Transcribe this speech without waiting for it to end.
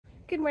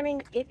Good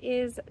morning. It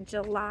is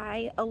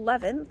July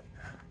 11th.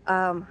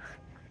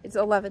 It's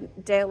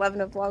day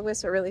 11 of Vlogmas,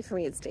 so really for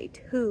me it's day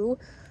 2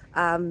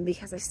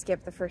 because I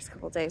skipped the first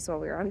couple days while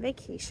we were on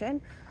vacation.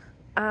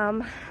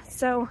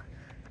 So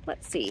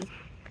let's see.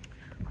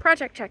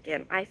 Project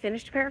check-in. I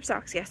finished a pair of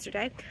socks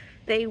yesterday.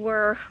 They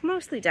were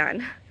mostly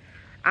done.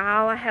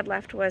 All I had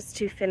left was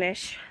to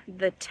finish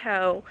the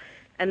toe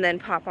and then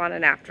pop on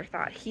an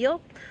afterthought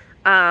heel.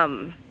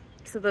 So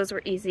those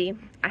were easy.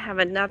 I have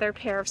another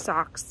pair of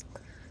socks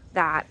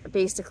that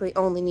basically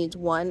only needs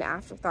one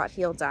afterthought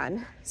heel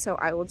done. So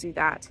I will do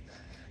that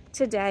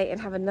today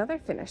and have another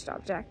finished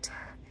object.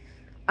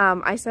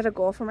 I set a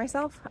goal for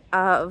myself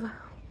of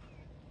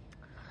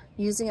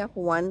using up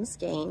 1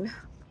 skein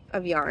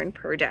of yarn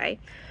per day,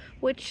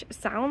 which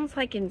sounds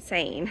like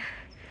insane,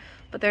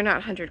 but they're not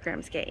 100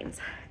 gram skeins.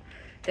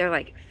 They're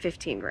like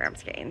 15 gram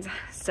skeins.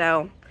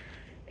 So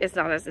it's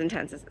not as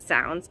intense as it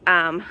sounds.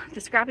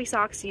 The scrappy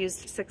socks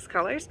used 6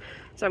 colors,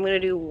 so I'm gonna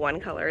do 1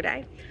 color a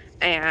day,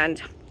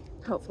 and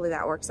hopefully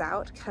that works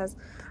out because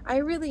I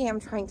really am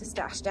trying to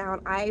stash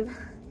down. I've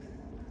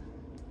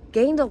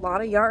gained a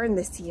lot of yarn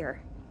this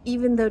year,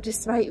 even though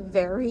despite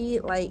very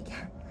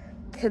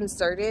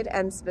concerted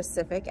and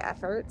specific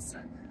efforts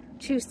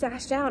to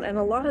stash down, and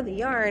a lot of the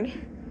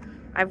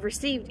yarn I've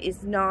received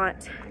is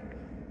not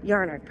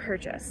yarn I've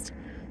purchased.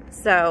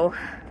 So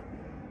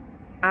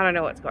I don't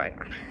know what's going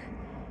on.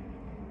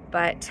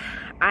 But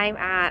I'm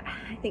at,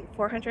 I think,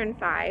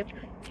 405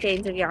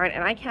 skeins of yarn,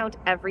 and I count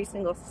every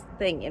single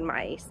thing in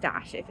my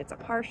stash. If it's a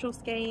partial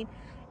skein,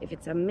 if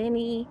it's a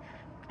mini,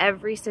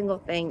 every single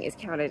thing is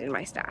counted in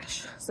my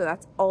stash. So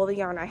that's all the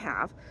yarn I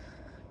have.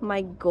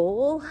 My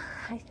goal,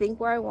 I think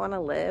where I want to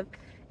live,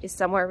 is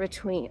somewhere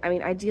between, I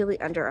mean, ideally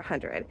under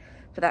 100,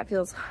 but that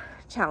feels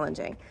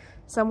challenging.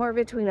 Somewhere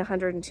between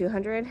 100 and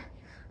 200,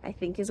 I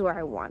think, is where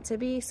I want to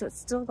be. So it's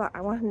still about,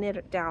 I want to knit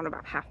it down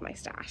about half my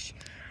stash.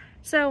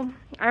 So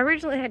I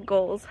originally had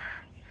goals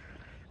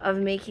of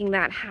making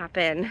that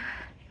happen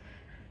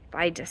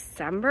by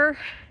December,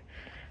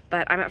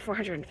 but I'm at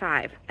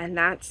 405, and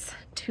that's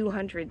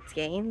 200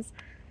 skeins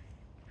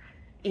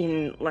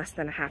in less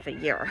than a half a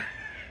year,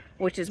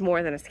 which is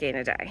more than a skein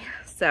a day.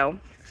 So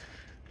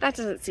that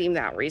doesn't seem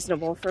that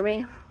reasonable for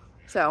me.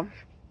 So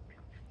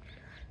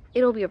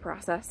it'll be a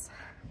process.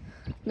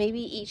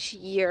 Maybe each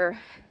year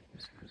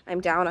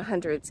I'm down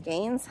 100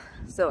 skeins.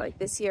 So like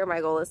this year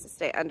my goal is to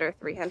stay under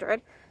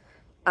 300.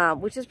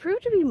 Which has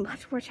proved to be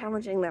much more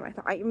challenging than I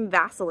thought. I am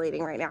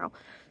vacillating right now.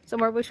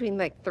 Somewhere between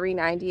like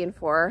 390 and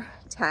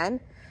 410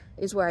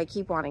 is where I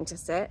keep wanting to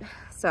sit.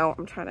 So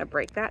I'm trying to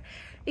break that.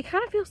 It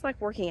kind of feels like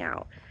working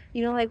out.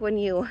 You know, like when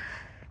you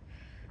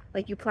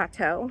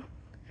plateau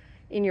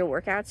in your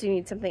workouts, you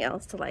need something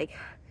else to like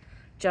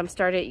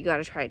jumpstart it. You got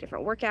to try a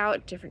different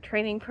workout, different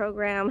training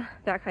program,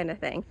 that kind of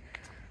thing.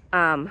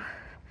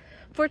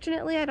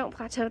 Fortunately, I don't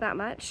plateau that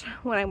much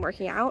when I'm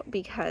working out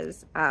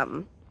because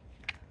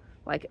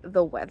like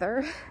the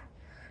weather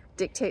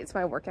dictates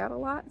my workout a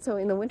lot. So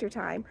in the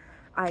wintertime,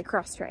 I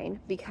cross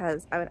train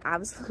because I'm an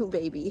absolute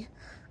baby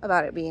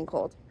about it being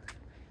cold.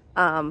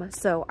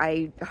 So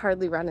I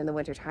hardly run in the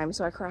wintertime,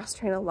 so I cross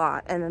train a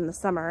lot. And then the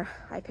summer,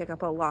 I pick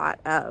up a lot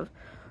of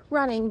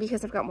running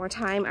because I've got more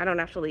time. I don't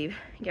have to leave,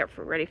 get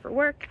ready for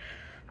work.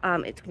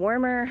 It's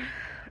warmer,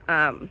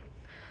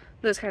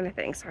 those kind of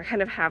things. So I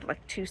kind of have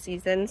like 2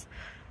 seasons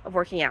of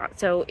working out.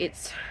 So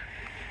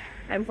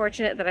I'm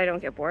fortunate that I don't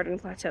get bored and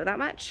plateau that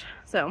much,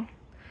 so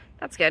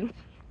that's good.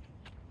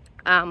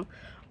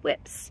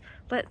 Whips.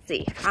 Let's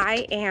see.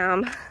 I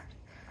am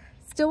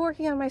still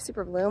working on my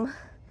super bloom.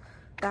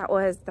 That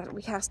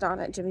we cast on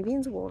at Jimmy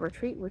Bean's Wool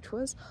Retreat, which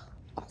was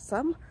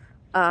awesome.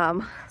 So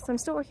I'm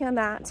still working on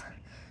that.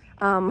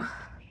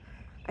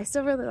 I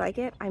still really like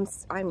it.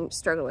 I'm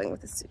struggling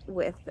with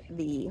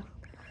the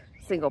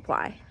single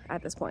ply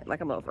at this point. Like,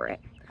 I'm over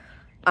it.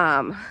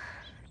 Yeah,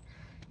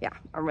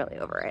 I'm really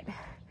over it.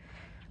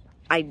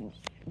 I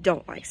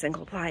don't like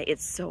single ply.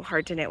 It's so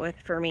hard to knit with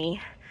for me,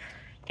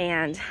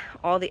 and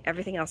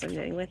everything else I'm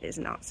knitting with is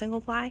not single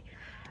ply,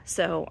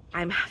 so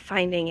I'm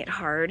finding it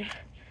hard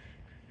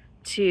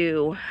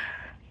to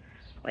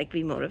like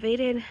be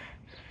motivated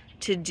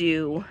to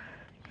do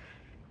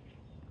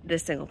the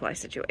single ply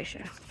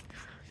situation.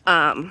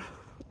 I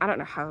don't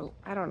know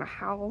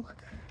how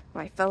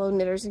my fellow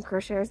knitters and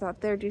crocheters out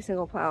there do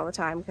single ply all the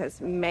time, because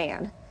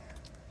man,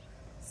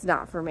 it's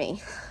not for me.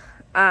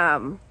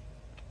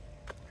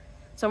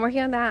 So I'm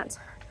working on that.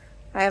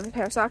 I have a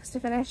pair of socks to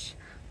finish.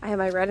 I have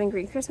my red and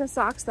green Christmas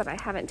socks that I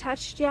haven't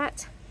touched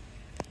yet.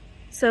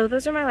 So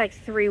those are my like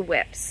 3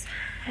 whips.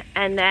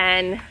 And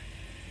then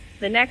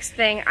the next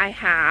thing I've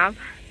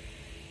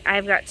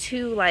got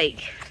 2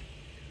 like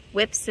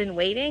whips in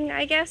waiting,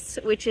 I guess,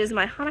 which is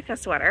my Hanukkah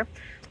sweater,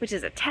 which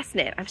is a test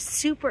knit. I'm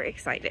super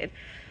excited.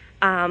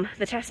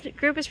 The test knit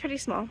group is pretty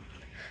small.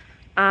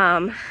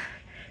 There's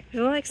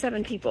only like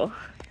 7 people.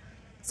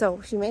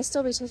 So she may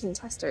still be taking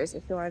testers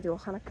if you want to do a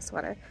Hanukkah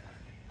sweater.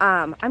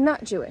 I'm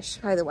not Jewish,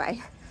 by the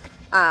way.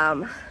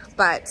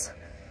 But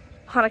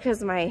Hanukkah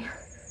is my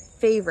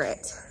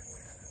favorite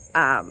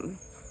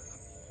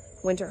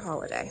winter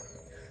holiday.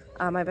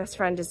 My best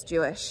friend is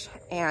Jewish,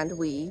 and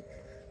we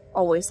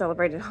always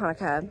celebrated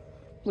Hanukkah.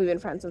 We've been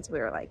friends since we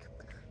were like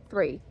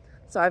 3.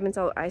 So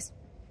I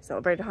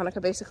celebrated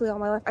Hanukkah basically all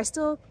my life. I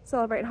still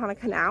celebrate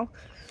Hanukkah now.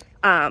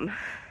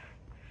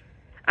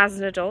 As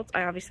an adult,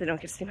 I obviously don't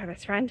get to see my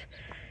best friend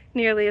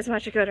nearly as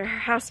much. I go to her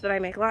house, but I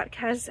make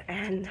latkes,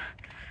 and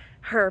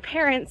her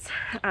parents,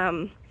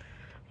 when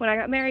I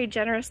got married,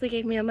 generously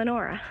gave me a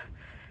menorah.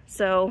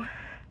 So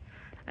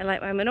I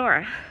light my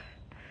menorah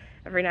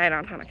every night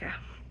on Hanukkah.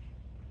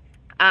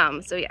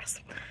 So yes,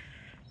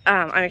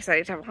 I'm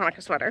excited to have a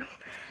Hanukkah sweater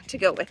to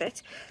go with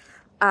it.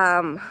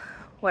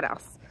 What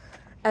else?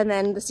 And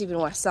then the Stephen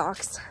West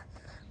socks,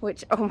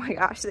 which, oh my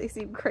gosh, they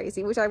seem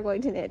crazy, which I'm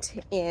going to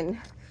knit in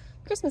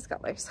Christmas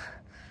colors.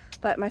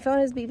 But my phone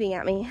is beeping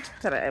at me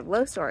that I have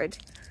low storage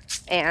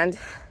and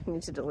I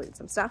need to delete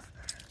some stuff.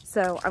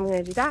 So I'm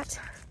going to do that.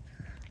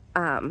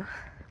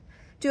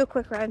 Do a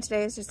quick run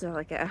today. It's just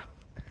like a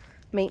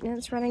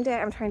maintenance running day.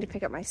 I'm trying to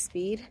pick up my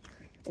speed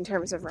in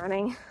terms of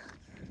running.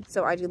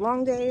 So I do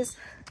long days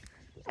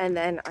and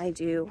then I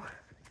do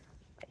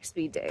like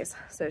speed days.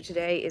 So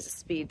today is a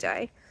speed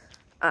day.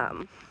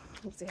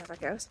 We'll see how that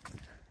goes. I'm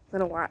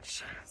gonna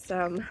watch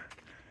some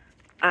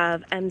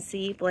of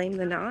MC Blame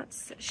the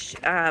Knots.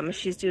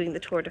 She's doing the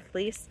Tour de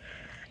Fleece,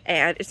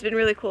 and it's been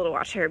really cool to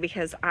watch her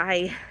because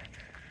I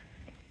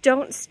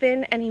don't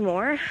spin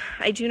anymore.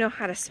 I do know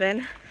how to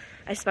spin.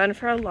 I spun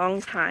for a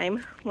long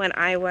time when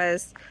I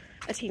was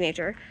a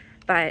teenager,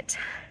 but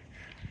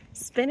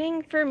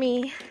spinning for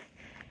me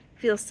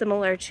feels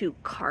similar to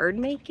card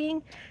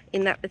making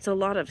in that it's a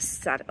lot of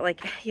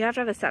like you have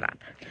to have a setup,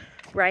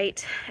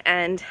 right?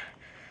 And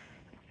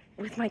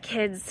with my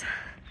kids,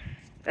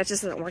 that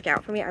just doesn't work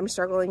out for me. I'm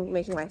struggling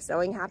making my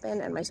sewing happen,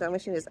 and my sewing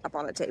machine is up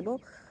on a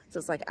table, so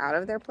it's like out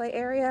of their play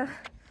area.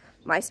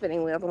 My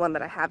spinning wheel, the one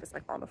that I have, is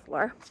like on the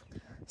floor.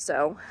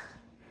 So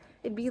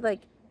it'd be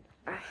like,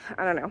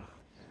 I don't know.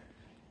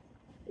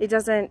 It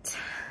doesn't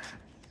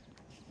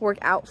work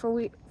out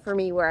for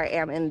me where I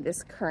am in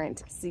this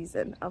current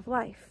season of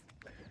life.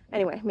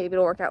 Anyway, maybe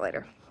it'll work out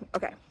later.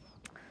 Okay,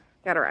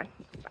 gotta run.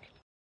 Bye.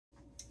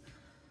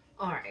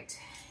 All right,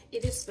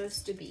 it is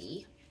supposed to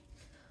be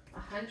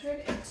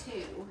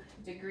 102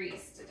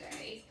 degrees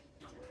today.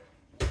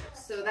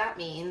 So that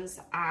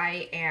means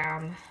I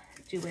am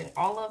doing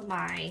all of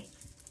my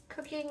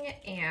cooking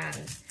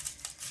and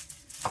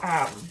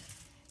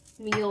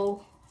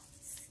meal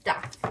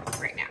stuff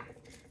right now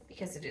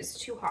because it is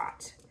too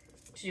hot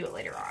to do it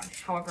later on.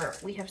 However,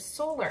 we have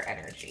solar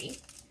energy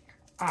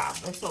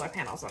with solar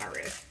panels on our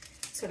roof.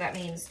 So that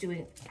means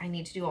I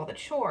need to do all the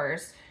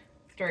chores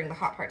during the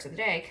hot parts of the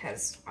day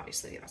because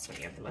obviously that's when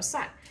you have the most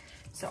sun.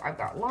 So I've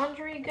got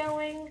laundry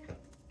going.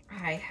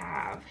 I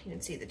have, you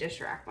can see the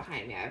dish rack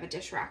behind me. I have a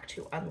dish rack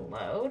to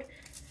unload.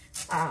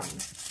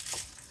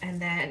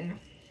 And then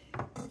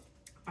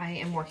I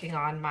am working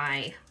on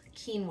my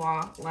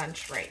quinoa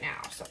lunch right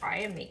now. So I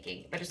am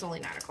making, but it's only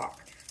 9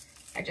 o'clock.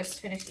 I just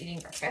finished eating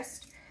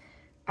breakfast.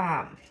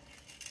 I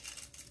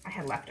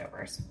had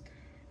leftovers.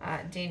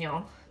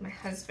 Daniel, my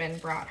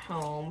husband, brought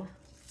home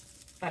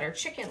butter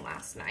chicken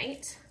last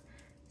night.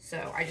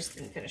 So I just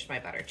didn't finish my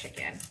butter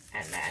chicken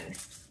and then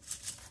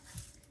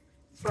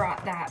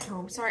brought that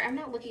home. Sorry, I'm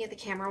not looking at the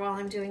camera while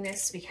I'm doing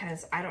this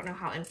because I don't know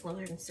how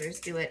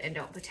influencers do it and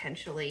don't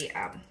potentially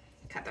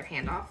cut their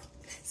hand off.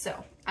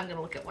 So I'm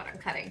gonna look at what I'm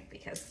cutting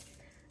because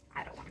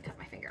I don't want to cut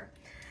my finger.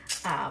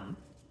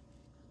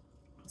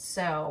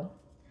 So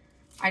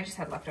I just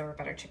had leftover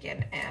butter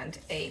chicken and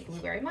a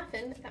blueberry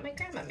muffin that my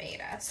grandma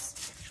made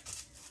us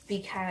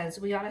because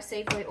we got a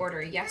Safeway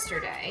order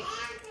yesterday.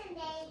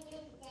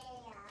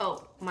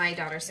 Oh, my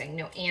daughter's saying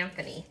no,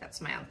 Anthony,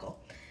 that's my uncle,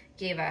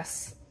 gave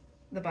us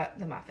the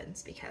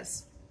muffins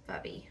because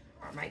Bubby,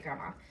 or my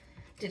grandma,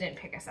 didn't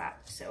pick us up.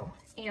 So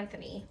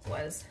Anthony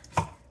was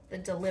the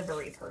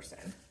delivery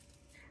person.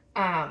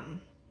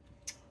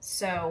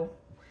 So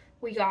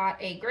we got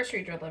a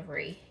grocery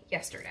delivery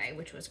yesterday,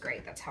 which was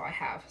great. That's how I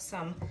have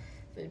some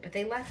food. But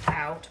they left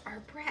out our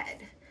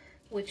bread,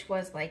 which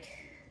was like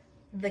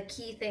the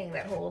key thing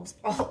that holds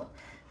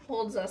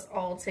us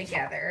all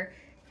together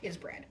is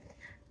bread.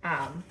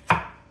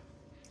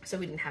 So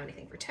we didn't have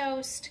anything for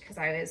toast because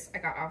I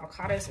got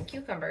avocados and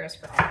cucumbers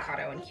for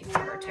avocado and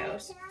cucumber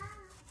toast.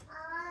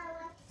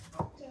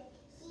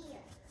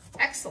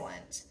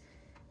 Excellent.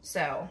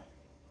 So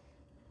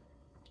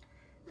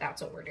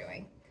that's what we're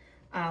doing.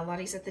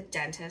 Lottie's at the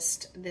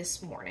dentist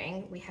this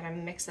morning. We had a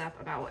mix up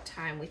about what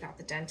time we thought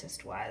the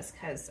dentist was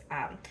because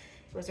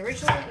it was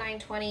originally at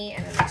 9:20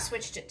 and then they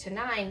switched it to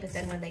 9, but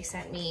then when they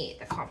sent me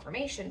the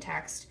confirmation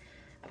text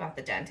about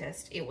the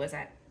dentist,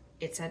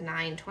 it said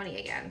 9:20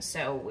 again.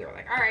 So we were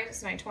like, all right,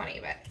 it's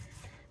 9:20, but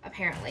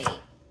apparently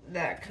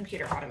the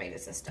computer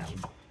automated system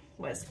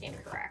was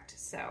incorrect.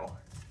 So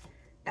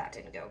that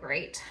didn't go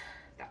great.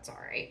 That's all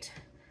right.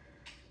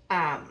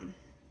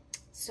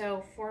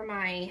 So for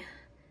my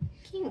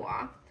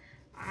quinoa,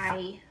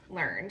 I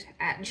learned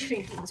at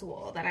Jimmy Bean's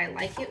Wool that I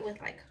like it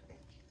with like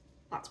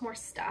lots more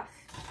stuff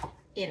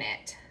in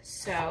it.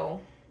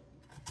 So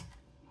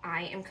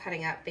I am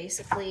cutting up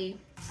basically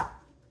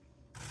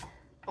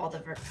all the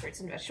fruits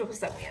and vegetables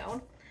that we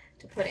own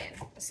to put in.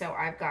 So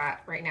I've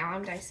got, right now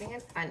I'm dicing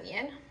an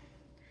onion.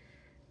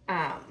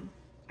 And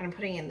I'm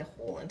putting in the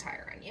whole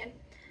entire onion.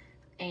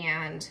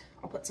 And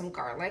I'll put some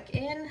garlic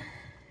in.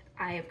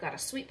 I've got a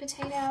sweet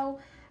potato.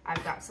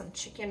 I've got some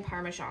chicken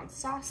Parmesan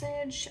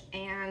sausage,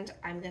 and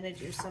I'm gonna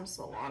do some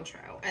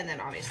cilantro, and then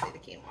obviously the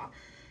quinoa.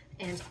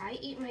 And I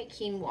eat my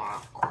quinoa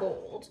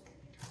cold,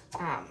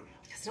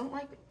 because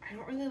I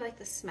don't really like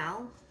the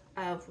smell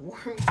of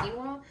warm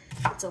quinoa.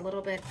 It's a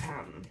little bit,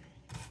 I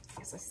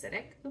guess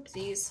acidic,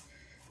 oopsies,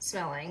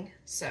 smelling.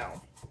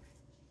 So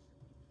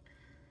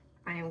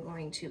I am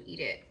going to eat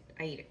it.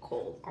 I eat it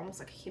cold, almost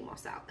like a quinoa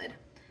salad.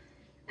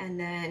 And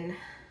then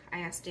I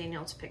asked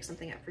Daniel to pick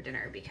something up for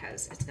dinner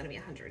because it's gonna be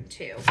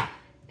 102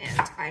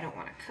 and I don't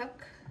wanna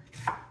cook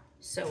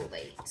so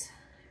late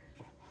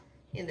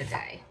in the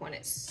day when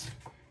it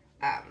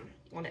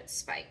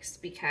spikes,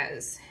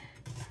 because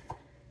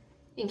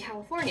in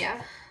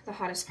California, the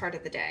hottest part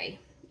of the day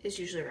is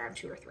usually around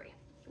 2 or 3,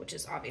 which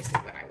is obviously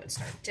when I would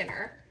start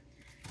dinner.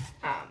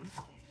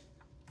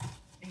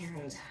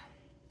 And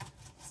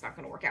it's not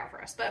gonna work out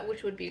for us, but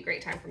which would be a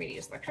great time for me to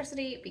use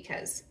electricity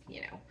because,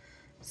 you know,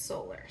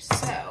 solar.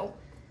 So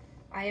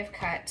I have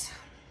cut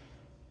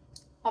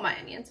all my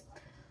onions.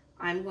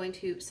 I'm going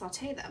to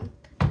saute them.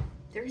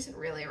 There isn't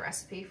really a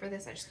recipe for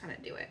this, I just kind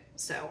of do it.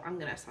 So I'm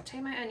gonna saute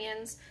my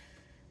onions,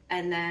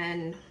 and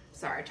then,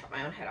 sorry, I chopped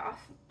my own head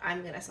off.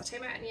 I'm gonna saute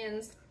my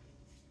onions,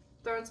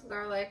 throw in some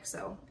garlic,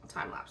 so I'll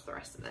time lapse the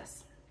rest of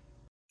this.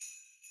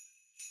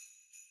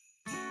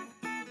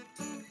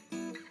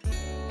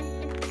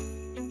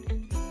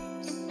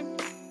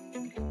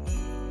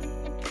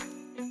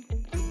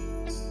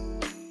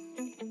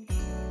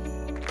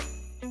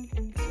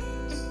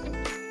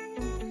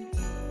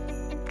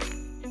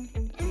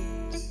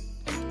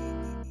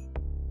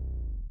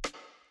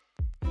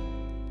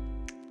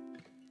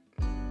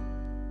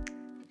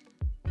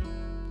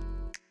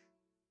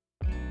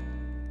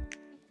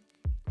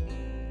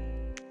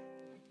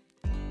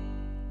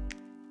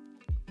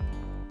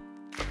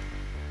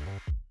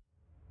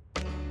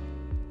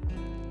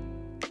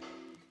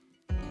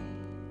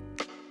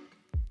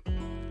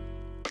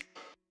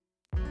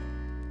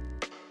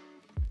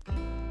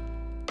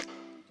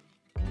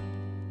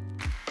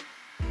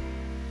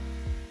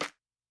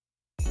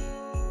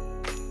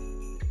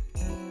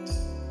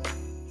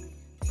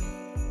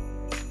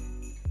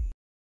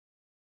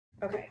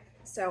 Okay,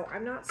 so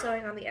I'm not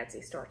sewing on the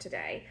Etsy store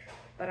today,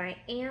 but I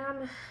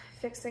am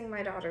fixing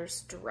my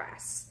daughter's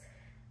dress.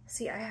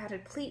 See, I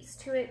added pleats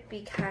to it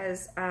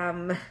because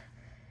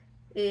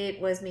it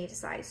was made a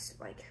size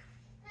like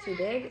too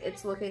big.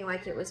 It's looking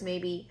like it was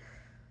maybe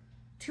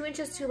 2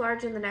 inches too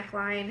large in the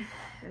neckline,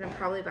 and I'm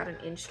probably about 1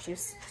 inch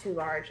too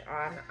large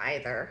on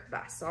either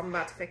vest. So I'm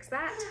about to fix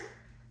that,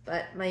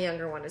 but my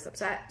younger one is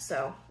upset,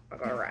 so I'll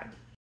go to run.